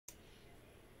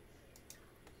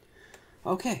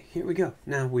Okay, here we go.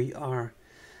 Now we are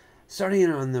starting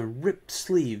on the ripped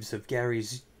sleeves of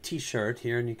Gary's t-shirt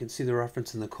here, and you can see the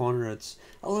reference in the corner. It's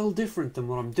a little different than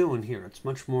what I'm doing here. It's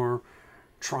much more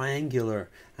triangular,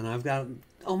 and I've got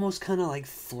almost kind of like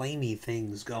flamey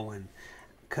things going,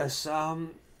 because I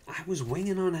was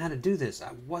winging on how to do this.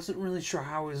 I wasn't really sure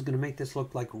how I was going to make this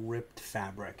look like ripped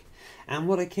fabric, and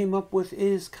what I came up with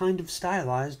is kind of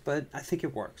stylized, but I think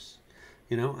it works,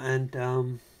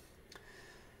 and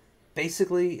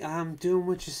basically I'm doing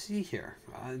what you see here.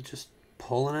 Just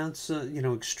pulling out some,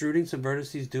 extruding some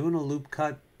vertices, doing a loop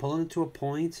cut, pulling it to a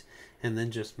point, and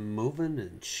then just moving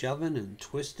and shoving and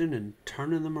twisting and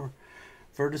turning them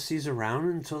vertices around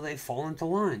until they fall into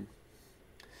line.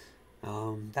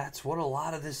 That's what a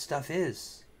lot of this stuff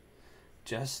is.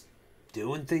 Just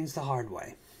doing things the hard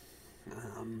way.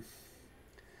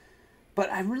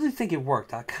 But I really think it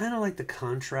worked. I kind of like the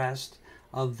contrast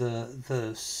of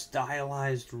the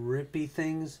stylized rippy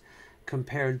things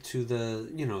compared to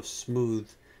the smooth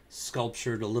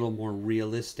sculptured a little more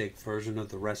realistic version of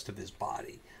the rest of his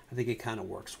body. I think it kind of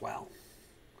works well.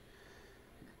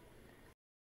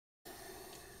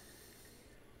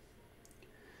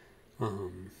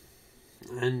 And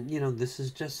this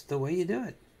is just the way you do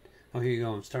it. Oh, here you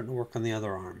go. I'm starting to work on the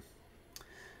other arm,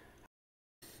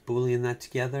 boolean that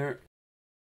together.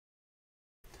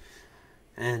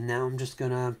 And now I'm just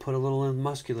going to put a little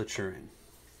musculature in,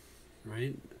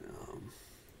 right?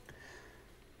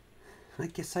 I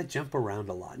guess I jump around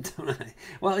a lot, don't I?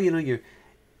 Well, you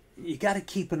got to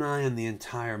keep an eye on the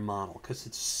entire model because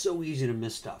it's so easy to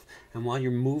miss stuff. And while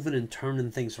you're moving and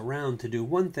turning things around to do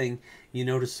one thing, you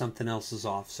notice something else is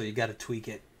off. So you got to tweak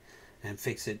it and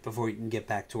fix it before you can get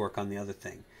back to work on the other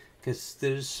thing. Because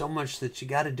there's so much that you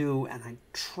got to do, and I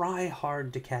try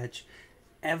hard to catch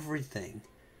everything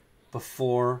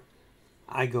before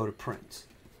I go to print,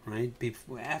 right?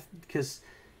 Because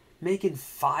making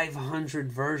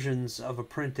 500 versions of a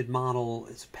printed model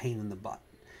is a pain in the butt.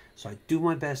 So I do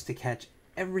my best to catch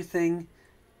everything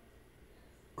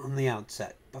on the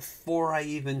outset before I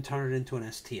even turn it into an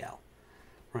STL,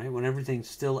 right? When everything's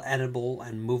still edible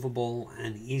and movable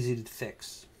and easy to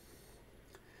fix.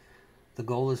 The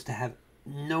goal is to have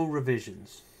no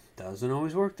revisions. Doesn't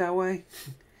always work that way,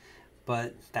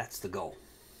 but that's the goal.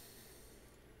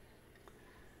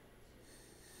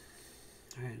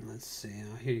 All right, let's see.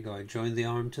 Here you go. I joined the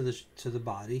arm to the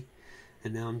body,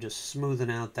 and now I'm just smoothing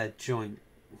out that joint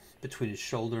between his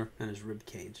shoulder and his rib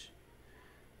cage.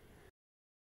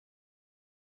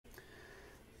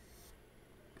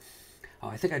 Oh,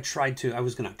 I think I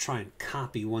was going to try and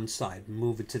copy one side,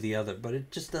 move it to the other, but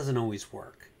it just doesn't always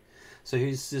work. So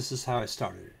this is how I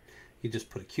started it. You just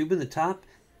put a cube in the top,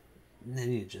 and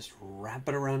then you just wrap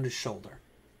it around his shoulder.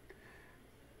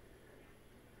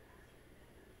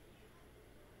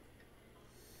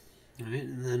 All right,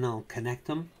 and then I'll connect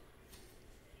them.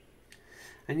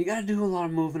 And you got to do a lot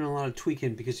of moving and a lot of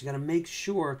tweaking because you got to make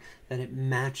sure that it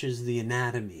matches the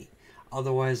anatomy.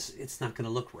 Otherwise, it's not going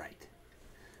to look right.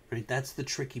 Right? That's the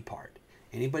tricky part.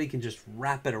 Anybody can just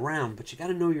wrap it around, but you got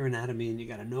to know your anatomy and you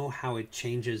got to know how it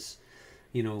changes,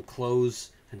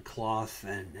 clothes and cloth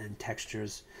and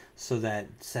textures so that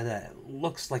it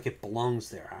looks like it belongs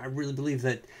there. I really believe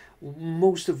that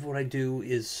most of what I do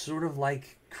is sort of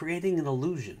like creating an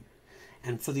illusion.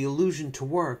 And for the illusion to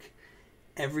work,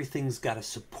 everything's got to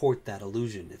support that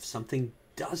illusion. If something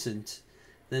doesn't,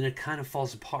 then it kind of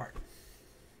falls apart,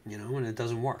 and it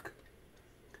doesn't work.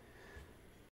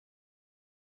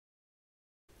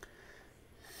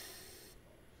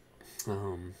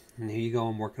 And here you go.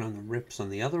 I'm working on the rips on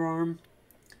the other arm.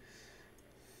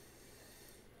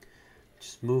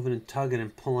 Just moving and tugging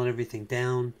and pulling everything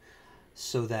down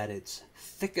so that it's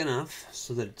thick enough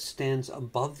so that it stands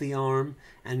above the arm,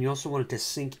 and you also want it to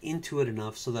sink into it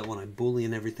enough so that when I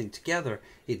boolean everything together,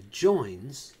 it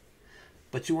joins,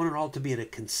 but you want it all to be at a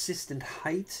consistent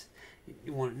height.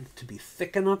 You want it to be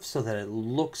thick enough so that it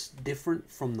looks different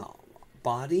from the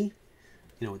body.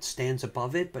 It stands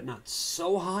above it, but not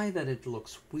so high that it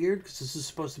looks weird, because this is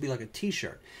supposed to be like a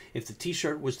t-shirt. If the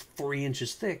t-shirt was 3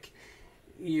 inches thick,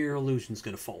 your illusion's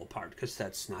going to fall apart because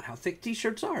that's not how thick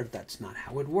t-shirts are. That's not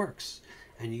how it works.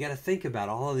 And you got to think about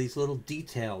all of these little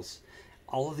details,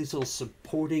 all of these little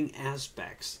supporting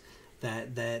aspects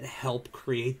that help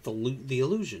create the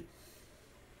illusion.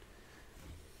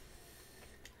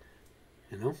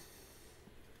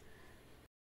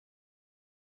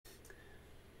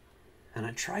 And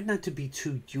I tried not to be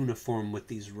too uniform with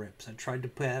these rips. I tried to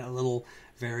put a little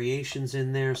variations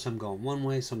in there, some going one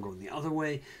way, some going the other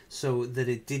way, so that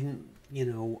it didn't,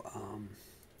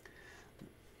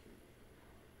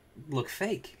 look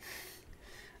fake.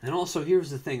 And also, here's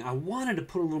the thing. I wanted to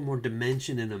put a little more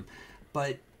dimension in them,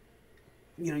 but,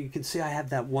 you know, you can see I have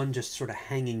that one just sort of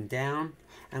hanging down.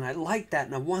 And I like that,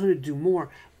 and I wanted to do more,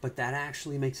 but that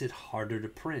actually makes it harder to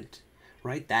print,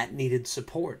 right? That needed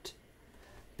support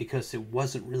because it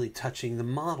wasn't really touching the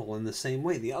model in the same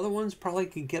way. The other ones probably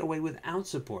could get away without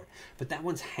support, but that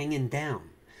one's hanging down.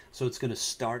 So it's going to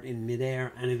start in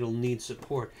midair, and it'll need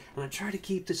support. And I try to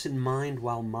keep this in mind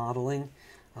while modeling.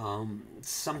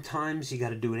 Sometimes you got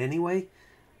to do it anyway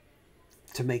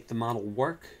to make the model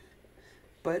work,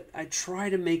 but I try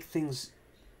to make things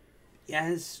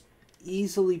as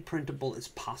easily printable as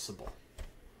possible.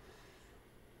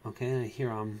 Okay,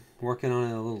 here I'm working on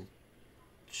a little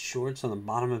shorts on the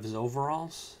bottom of his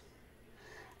overalls,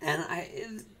 and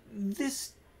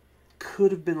this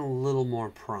could have been a little more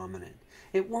prominent.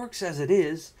 It works as it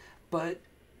is, but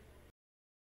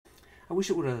I wish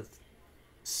it would have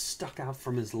stuck out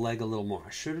from his leg a little more.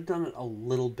 I should have done it a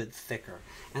little bit thicker,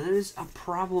 and that is a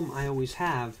problem I always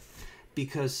have,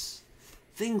 because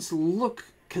things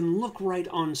can look right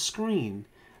on screen,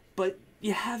 but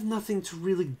you have nothing to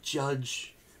really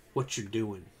judge what you're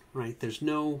doing, right? There's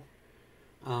no,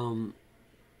 you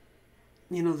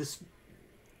know, this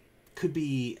could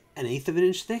be 1/8 of an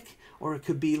inch thick, or it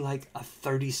could be like a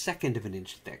 32nd of an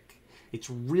inch thick. It's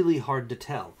really hard to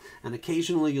tell. And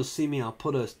occasionally you'll see me, I'll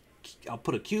put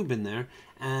a cube in there,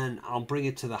 and I'll bring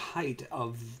it to the height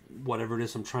of whatever it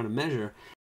is I'm trying to measure.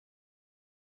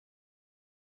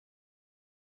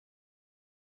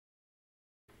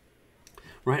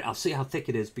 Right, I'll see how thick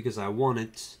it is because I want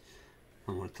it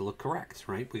to look correct,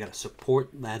 right? We got to support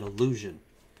that illusion.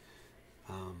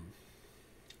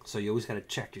 So you always got to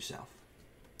check yourself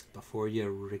before you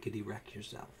rickety wreck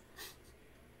yourself.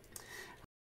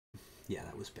 Yeah,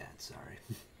 that was bad, sorry.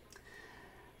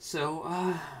 So,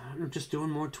 I'm just doing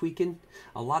more tweaking.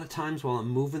 A lot of times while I'm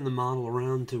moving the model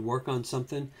around to work on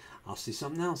something, I'll see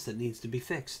something else that needs to be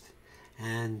fixed.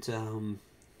 And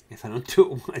if I don't do it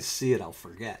when I see it, I'll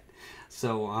forget.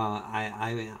 So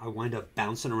I wind up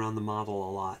bouncing around the model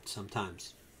a lot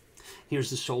sometimes. Here's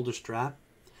the shoulder strap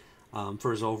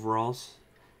for his overalls.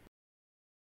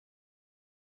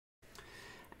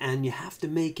 And you have to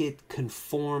make it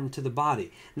conform to the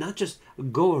body. Not just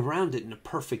go around it in a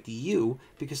perfect U,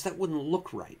 because that wouldn't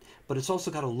look right. But it's also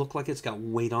got to look like it's got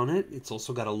weight on it. It's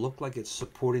also got to look like it's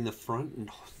supporting the front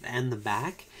and the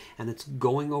back. And it's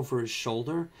going over his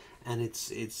shoulder. And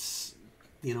it's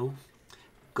you know,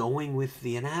 going with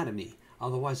the anatomy.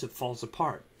 Otherwise it falls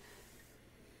apart.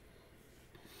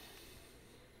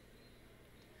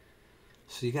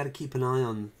 So you got to keep an eye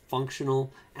on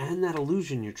functional and that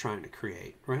illusion you're trying to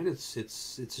create, right? It's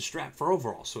a strap for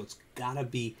overalls, so it's got to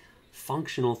be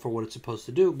functional for what it's supposed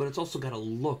to do, but it's also got to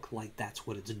look like that's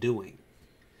what it's doing.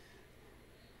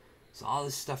 So all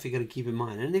this stuff you got to keep in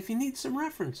mind. And if you need some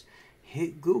reference,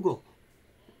 hit Google.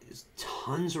 There's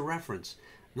tons of reference.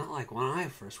 Not like when I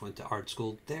first went to art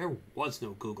school, there was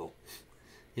no Google.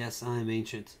 Yes, I am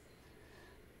ancient.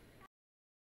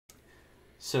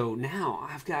 So now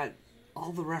I've got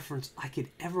all the reference I could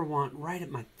ever want right at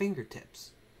my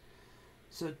fingertips.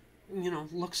 So, you know,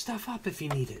 look stuff up if you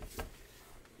need it.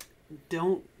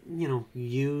 Don't, you know,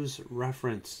 use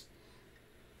reference.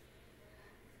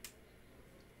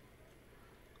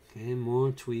 Okay,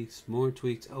 more tweaks,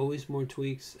 always more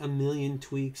tweaks, a million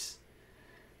tweaks.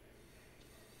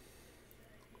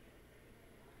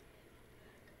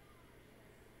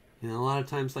 You know, a lot of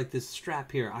times like this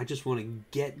strap here, I just want to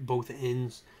get both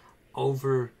ends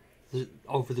over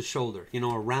the shoulder, you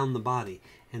know, around the body,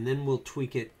 and then we'll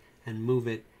tweak it and move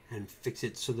it and fix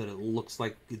it so that it looks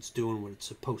like it's doing what it's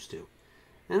supposed to.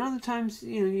 And other times,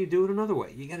 you know, you do it another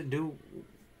way. You got to do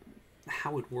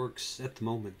how it works at the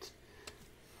moment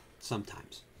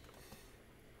sometimes.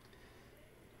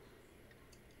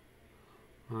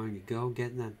 There you go,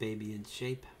 getting that baby in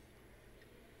shape.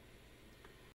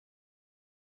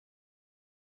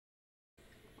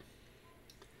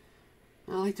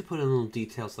 I like to put in little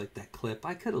details like that clip.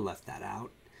 I could have left that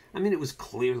out. I mean, it was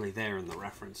clearly there in the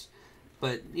reference.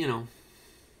 But, you know,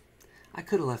 I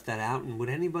could have left that out, and would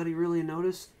anybody really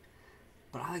notice?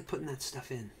 But I like putting that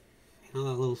stuff in. You know,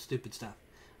 that little stupid stuff.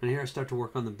 And here I start to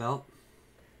work on the belt.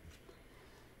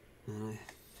 And I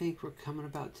think we're coming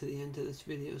about to the end of this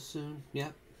video soon.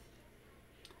 Yep.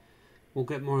 We'll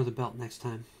get more of the belt next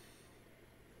time.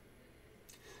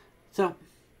 So,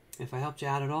 if I helped you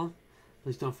out at all,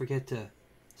 please don't forget to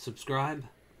subscribe,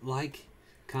 like,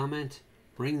 comment,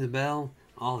 ring the bell,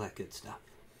 all that good stuff.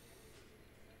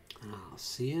 And I'll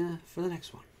see you for the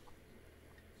next one.